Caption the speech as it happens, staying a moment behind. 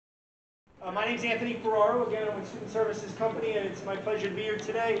My name is Anthony Ferraro. Again, I'm with Student Services Company, and it's my pleasure to be here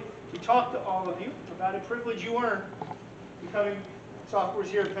today to talk to all of you about a privilege you earn becoming sophomores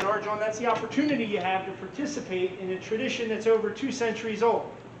here at Penn Arjuna. And that's the opportunity you have to participate in a tradition that's over 2 centuries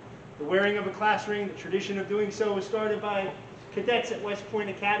old. The wearing of a class ring, the tradition of doing so, was started by cadets at West Point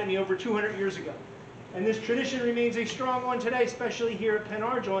Academy over 200 years ago. And this tradition remains a strong one today, especially here at Penn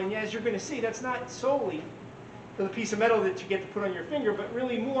Arjuna. And as you're going to see, that's not solely for the piece of metal that you get to put on your finger, but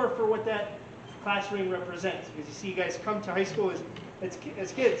really more for what that class ring represents. Because you see, you guys come to high school as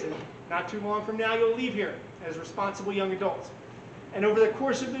kids, and not too long from now you'll leave here as responsible young adults. And over the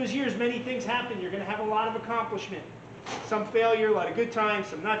course of those years, many things happen. You're going to have a lot of accomplishment. Some failure, a lot of good times,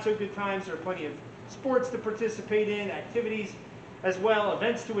 some not so good times. There are plenty of sports to participate in, activities as well,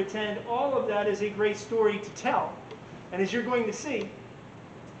 events to attend. All of that is a great story to tell. And as you're going to see,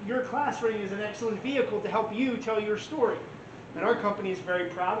 your class ring is an excellent vehicle to help you tell your story. And our company is very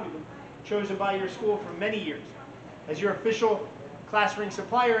proud. We've been chosen by your school for many years as your official class ring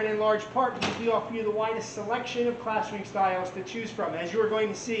supplier, and in large part because we offer you the widest selection of class ring styles to choose from. As you're going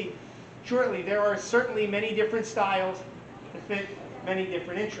to see shortly, there are certainly many different styles that fit many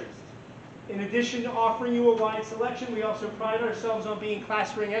different interests. In addition to offering you a wide selection, we also pride ourselves on being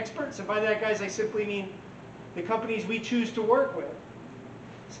class ring experts. And by that, guys, I simply mean the companies we choose to work with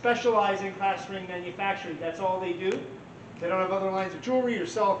specialize in class ring manufacturing. That's all they do. They don't have other lines of jewelry or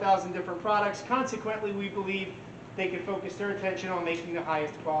sell 1,000 different products. Consequently, we believe they can focus their attention on making the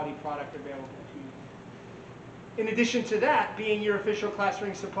highest quality product available to you. In addition to that, being your official class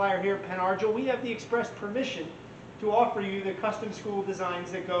ring supplier here at Penn Arjuna, we have the express permission to offer you the custom school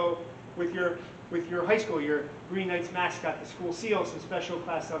designs that go with your high school, your Green Knights mascot, the school seal, some special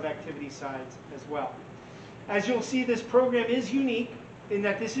class of activity sides as well. As you'll see, this program is unique in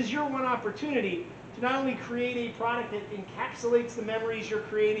that this is your one opportunity to not only create a product that encapsulates the memories you're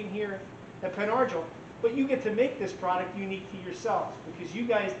creating here at Penn Arjuna, but you get to make this product unique to yourselves because you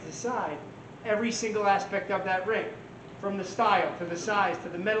guys decide every single aspect of that ring, from the style to the size to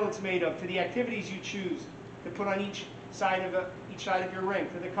the metal it's made of to the activities you choose to put on each side of your ring,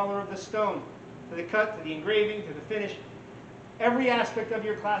 to the color of the stone, to the cut, to the engraving, to the finish. Every aspect of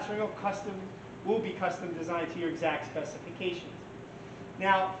your class ring will be custom designed to your exact specifications.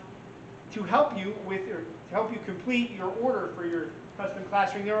 Now, to help you complete your order for your custom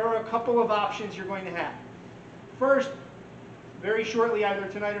class ring, there are a couple of options you're going to have. First, very shortly, either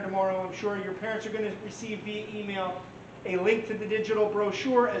tonight or tomorrow, I'm sure your parents are going to receive via email a link to the digital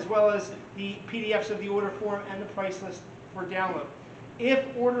brochure as well as the PDFs of the order form and the price list for download. If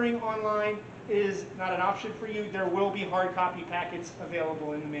ordering online is not an option for you, there will be hard copy packets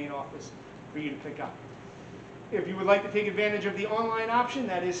available in the main office for you to pick up. If you would like to take advantage of the online option,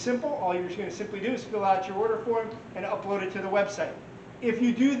 that is simple. All you're going to simply do is fill out your order form and upload it to the website. If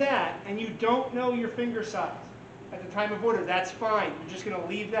you do that and you don't know your finger size at the time of order, that's fine. You're just going to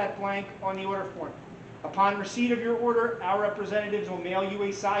leave that blank on the order form. Upon receipt of your order, our representatives will mail you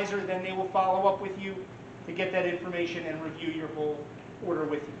a sizer, then they will follow up with you to get that information and review your whole order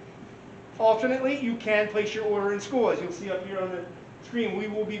with you. Alternately, you can place your order in school. As you'll see up here on the screen, we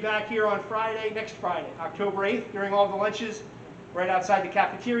will be back here on next Friday, October 8th, during all the lunches, right outside the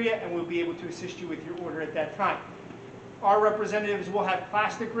cafeteria, and we'll be able to assist you with your order at that time. Our representatives will have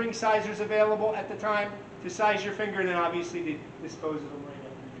plastic ring sizers available at the time to size your finger, and then obviously to dispose of them right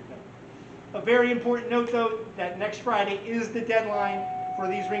after you're done. A very important note, though, that next Friday is the deadline for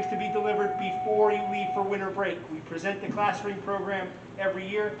these rings to be delivered before you leave for winter break. We present the class ring program every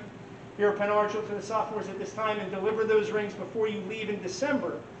year here at Penn Arjuna to the sophomores at this time and deliver those rings before you leave in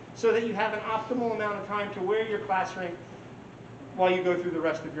December so that you have an optimal amount of time to wear your class ring while you go through the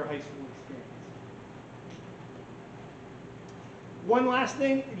rest of your high school experience. One last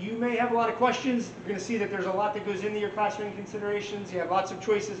thing, you may have a lot of questions. You're going to see that there's a lot that goes into your class ring considerations. You have lots of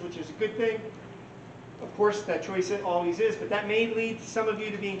choices, which is a good thing. Of course, that choice always is, but that may lead some of you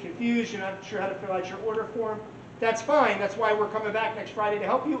to being confused. You're not sure how to fill out your order form. That's fine. That's why we're coming back next Friday to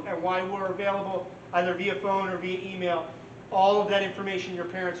help you and why we're available either via phone or via email. All of that information your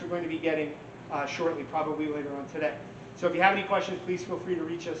parents are going to be getting shortly, probably later on today. So if you have any questions, please feel free to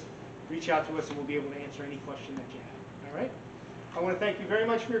reach out to us, and we'll be able to answer any question that you have. All right? I want to thank you very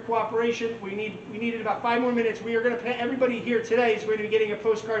much for your cooperation. We needed about 5 more minutes. We are going to pay everybody here today is going to be getting a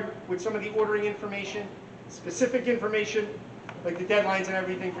postcard with some of the ordering information, specific information, like the deadlines and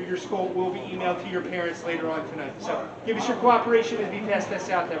everything for your school will be emailed to your parents later on tonight. So give us your cooperation as we pass this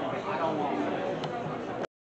out to everybody.